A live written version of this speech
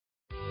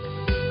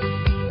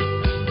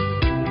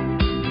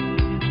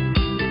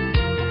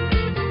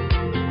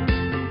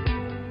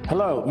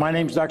Hello, my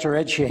name is Dr.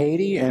 Ed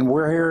Shahady, and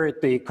we're here at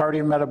the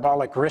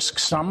Cardiometabolic Risk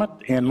Summit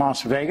in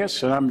Las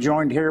Vegas, and I'm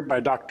joined here by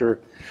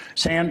Dr.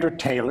 Sandra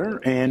Taylor,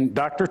 and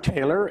Dr.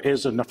 Taylor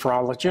is a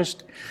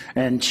nephrologist,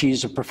 and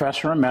she's a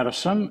professor of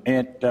medicine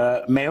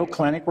at Mayo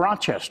Clinic,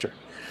 Rochester.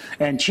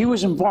 And she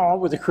was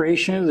involved with the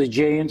creation of the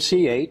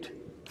JNC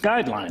 8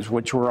 guidelines,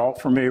 which we're all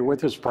familiar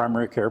with as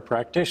primary care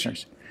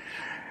practitioners.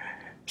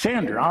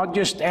 Sandra, I'll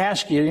just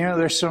ask you,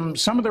 there's some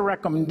of the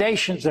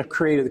recommendations that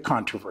created the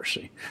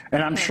controversy,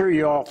 and I'm sure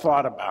you all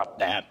thought about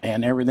that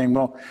and everything.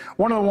 Well,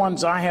 one of the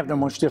ones I have the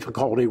most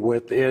difficulty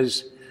with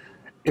is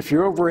if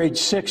you're over age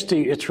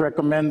 60, it's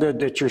recommended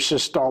that your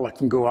systolic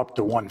can go up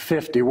to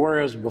 150,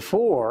 whereas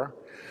before,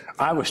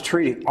 I was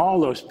treating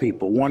all those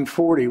people.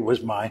 140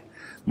 was my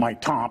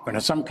top, and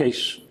in some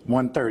cases,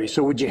 130.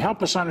 So would you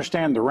help us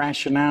understand the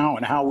rationale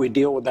and how we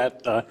deal with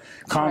that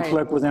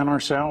conflict within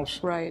ourselves?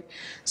 Right.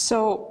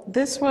 So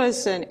this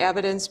was an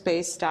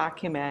evidence-based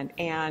document,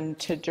 and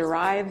to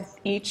derive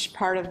each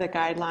part of the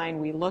guideline,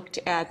 we looked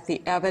at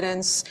the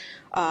evidence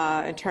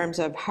in terms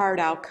of hard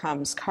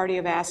outcomes,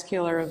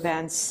 cardiovascular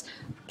events,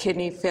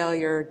 kidney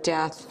failure,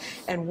 death,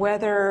 and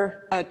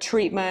whether a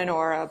treatment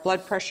or a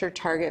blood pressure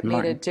target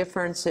made a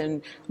difference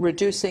in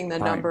reducing the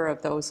number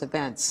of those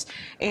events.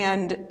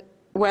 And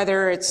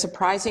whether it's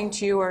surprising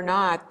to you or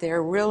not,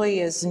 there really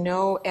is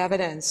no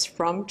evidence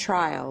from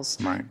trials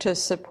to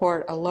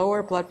support a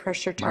lower blood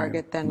pressure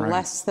target than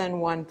less than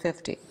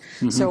 150.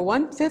 So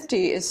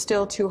 150 is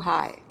still too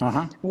high.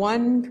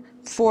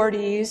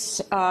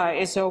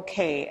 140s is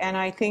okay. And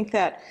I think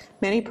that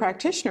many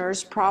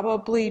practitioners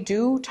probably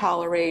do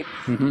tolerate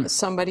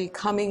somebody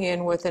coming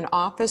in with an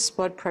office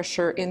blood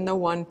pressure in the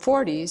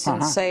 140s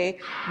and say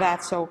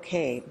that's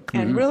okay.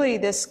 And really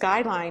this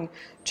guideline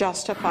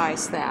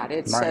justifies that.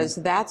 It says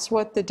that's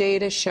what the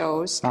data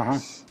shows.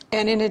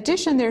 And in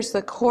addition, there's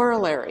the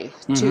corollary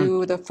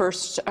to the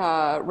first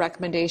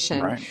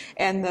recommendation.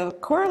 And the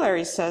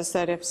corollary says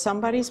that if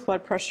somebody's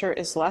blood pressure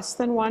is less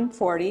than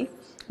 140,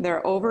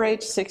 they're over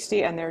age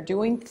 60 and they're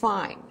doing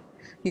fine,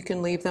 you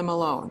can leave them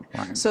alone.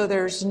 So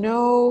there's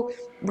no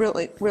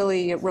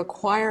really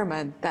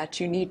requirement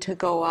that you need to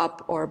go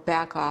up or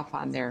back off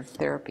on their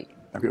therapy.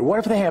 Okay. What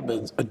if they have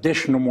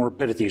additional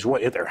morbidities?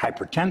 What if they're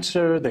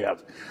hypertensive, they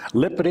have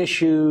lipid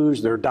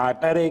issues, they're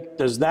diabetic?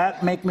 Does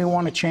that make me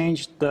want to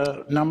change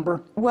the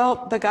number?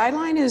 Well, the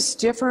guideline is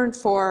different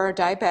for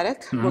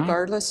diabetic,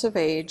 regardless of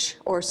age,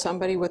 or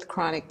somebody with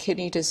chronic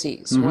kidney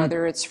disease,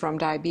 whether it's from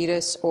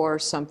diabetes or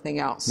something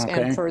else.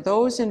 And for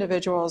those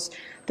individuals,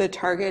 the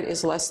target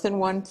is less than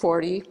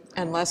 140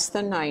 and less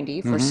than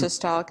 90 for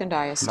systolic and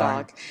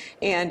diastolic,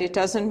 and it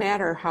doesn't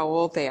matter how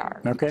old they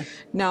are.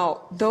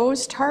 Now,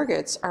 those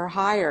targets are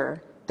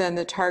higher than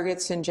the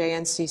targets in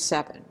JNC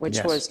 7,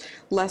 which was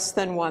less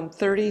than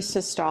 130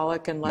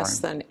 systolic and less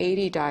than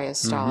 80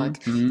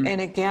 diastolic.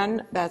 And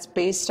again, that's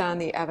based on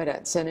the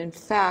evidence. And in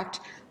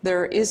fact,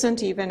 there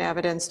isn't even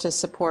evidence to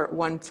support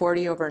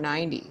 140 over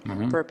 90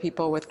 for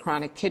people with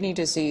chronic kidney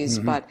disease,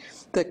 but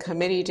the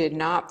committee did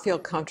not feel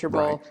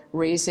comfortable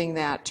raising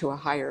that to a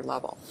higher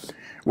level.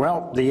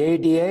 Well, the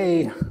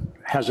ADA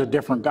has a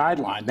different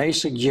guideline. They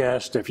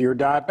suggest if you're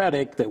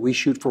diabetic that we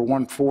shoot for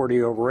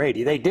 140 over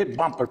 80. They did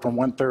bump it from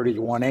 130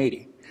 to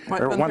 180.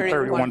 Or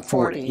 130 to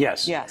 140,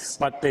 yes.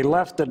 But they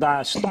left the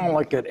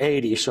diastolic at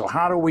 80. So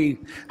how do we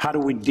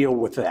deal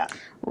with that?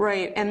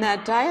 Right, and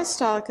that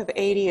diastolic of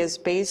 80 is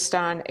based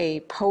on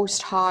a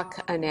post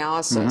hoc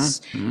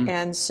analysis.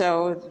 And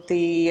so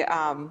the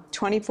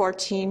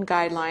 2014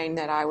 guideline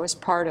that I was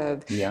part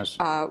of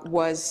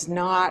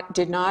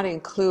did not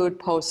include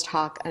post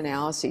hoc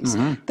analyses.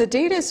 The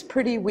data is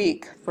pretty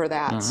weak for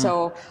that.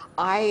 So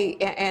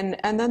and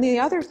then the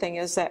other thing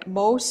is that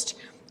most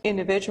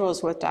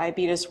individuals with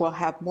diabetes will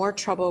have more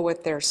trouble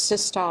with their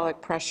systolic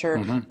pressure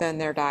than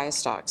their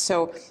diastolic.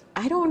 So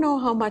I don't know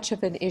how much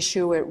of an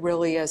issue it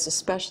really is,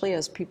 especially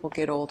as people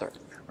get older.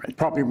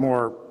 Probably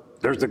more.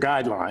 There's the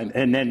guideline,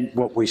 and then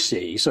what we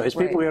see. So as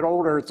people get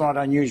older, it's not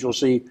unusual to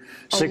see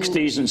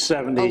 60s and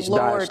 70s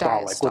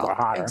diastolic with a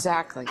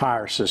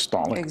higher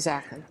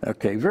systolic.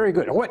 Okay, very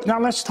good. Now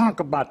let's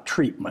talk about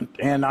treatment.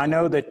 And I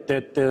know that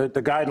the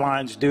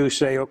guidelines do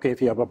say, okay,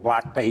 if you have a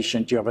black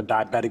patient, you have a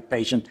diabetic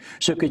patient.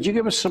 So could you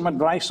give us some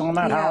advice on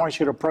that, how I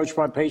should approach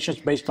my patients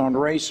based on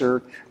race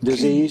or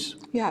disease?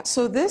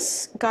 So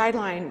this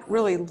guideline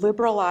really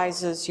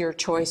liberalizes your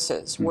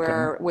choices,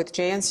 where with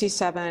JNC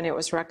 7, it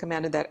was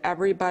recommended that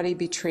everybody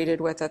be treated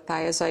with a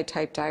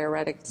thiazide-type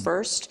diuretic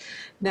first.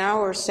 Now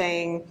we're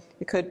saying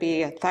it could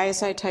be a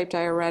thiazide-type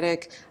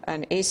diuretic,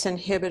 an ACE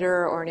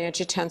inhibitor, or an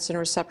angiotensin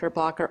receptor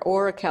blocker,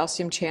 or a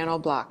calcium channel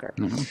blocker.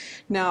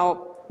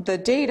 Now, the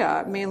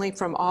data, mainly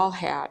from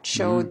ALLHAT,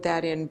 showed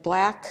that in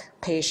black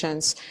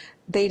patients,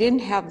 they didn't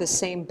have the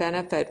same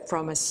benefit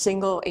from a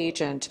single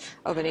agent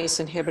of an ACE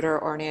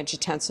inhibitor or an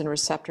angiotensin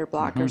receptor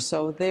blocker.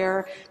 So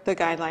there, the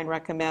guideline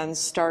recommends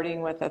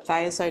starting with a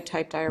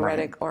thiazide-type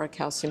diuretic or a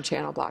calcium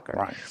channel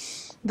blocker.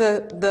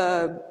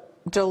 The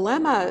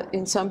dilemma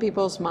in some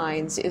people's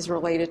minds is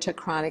related to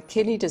chronic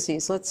kidney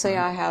disease. Let's say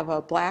I have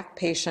a black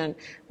patient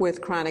with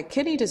chronic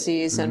kidney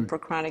disease, and for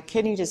chronic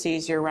kidney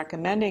disease, you're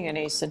recommending an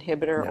ACE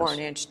inhibitor or an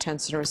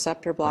angiotensin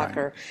receptor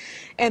blocker.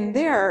 And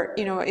there,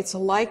 you know, it's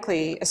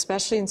likely,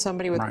 especially in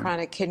somebody with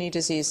chronic kidney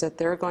disease, that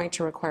they're going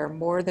to require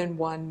more than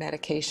one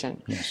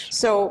medication.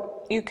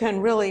 So you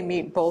can really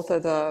meet both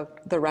of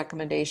the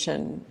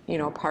recommendation, you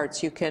know,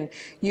 parts. You can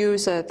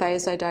use a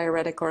thiazide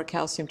diuretic or a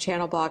calcium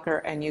channel blocker,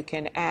 and you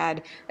can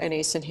add an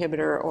ACE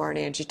inhibitor or an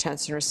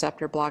angiotensin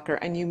receptor blocker,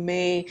 and you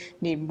may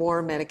need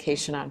more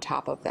medication on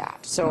top of that.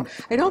 So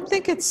I don't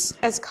think it's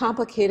as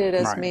complicated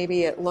as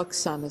maybe it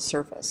looks on the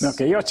surface.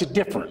 Okay, yeah, it's a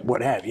different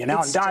what have you.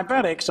 Now, in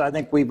diabetics, I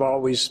think we've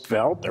always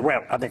felt,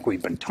 well, I think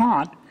we've been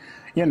taught,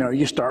 you know,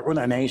 you start with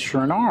an ACE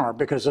or an R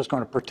because it's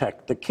going to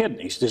protect the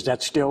kidneys. Is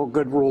that still a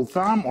good rule of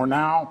thumb, or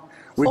now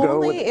we go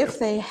with... Only if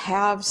they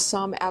have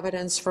some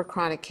evidence for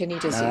chronic kidney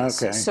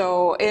disease.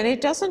 So, and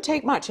it doesn't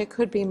take much. It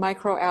could be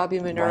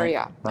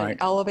microalbuminuria. An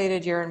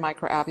elevated urine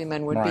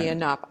microalbumin would be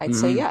enough. I'd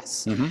say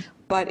yes.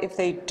 But if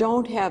they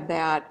don't have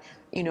that,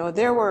 you know,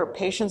 there were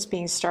patients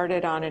being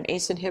started on an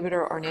ACE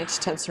inhibitor or an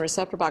angiotensin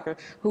receptor blocker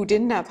who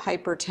didn't have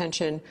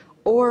hypertension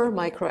or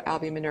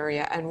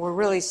microalbuminuria, and we're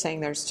really saying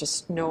there's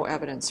just no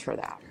evidence for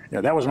that. Yeah,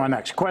 that was my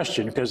next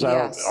question, because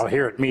I'll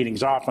hear at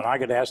meetings often, I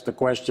get asked the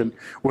question,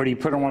 where do you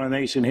put them on an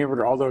ACE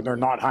inhibitor, although they're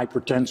not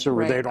hypertensive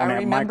or they don't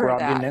have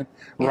microalbumin?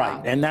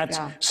 And that's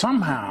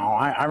somehow,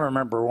 I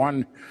remember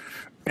one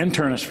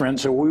internist friend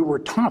said, we were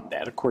taught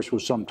that, of course,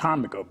 was some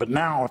time ago, but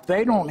now if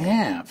they don't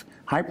have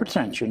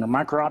hypertension or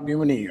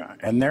microalbuminemia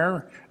and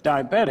they're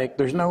diabetic,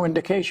 there's no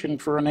indication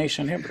for an ACE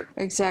inhibitor.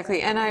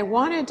 Exactly, and I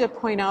wanted to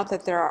point out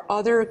that there are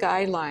other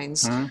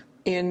guidelines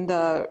in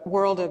the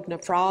world of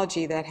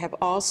nephrology that have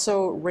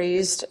also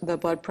raised the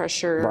blood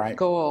pressure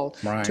goal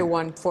to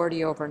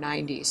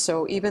 140/90.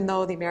 So even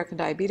though the American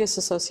Diabetes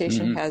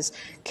Association has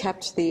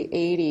kept the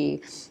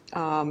 80,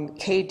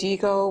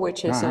 KDIGO,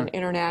 which is an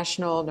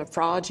international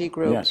nephrology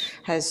group,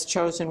 has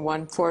chosen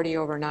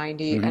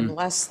 140/90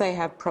 unless they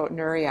have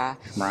proteinuria.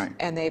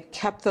 And they've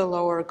kept the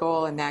lower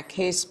goal in that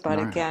case, but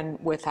again,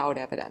 without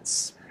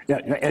evidence. Yeah,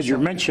 as you're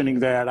mentioning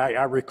that,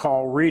 I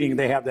recall reading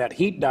they have that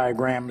heat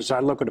diagram as I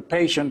look at a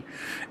patient,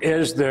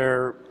 as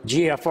their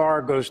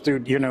GFR goes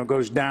through, you know,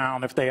 goes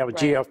down. If they have a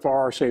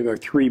GFR, say they're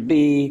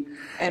 3B,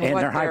 and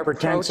they're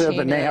hypertensive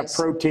and they have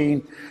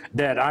protein,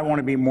 that I want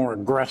to be more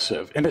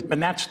aggressive. And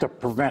that's to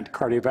prevent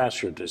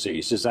cardiovascular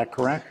disease. Is that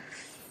correct?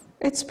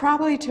 It's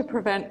probably to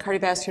prevent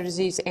cardiovascular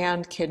disease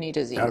and kidney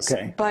disease,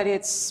 but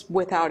it's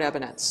without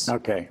evidence.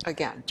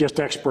 Again. Just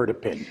expert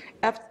opinion.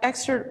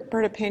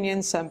 Expert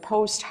opinion, some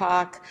post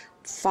hoc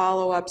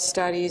follow-up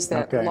studies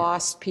that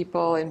lost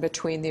people in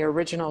between the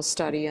original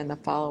study and the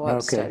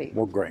follow-up study.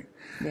 Well, great.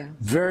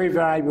 Very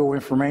valuable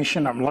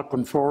information. I'm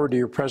looking forward to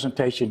your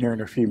presentation here in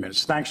a few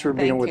minutes. Thanks for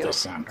being with us,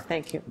 Sandra.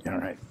 Thank you. All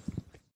right.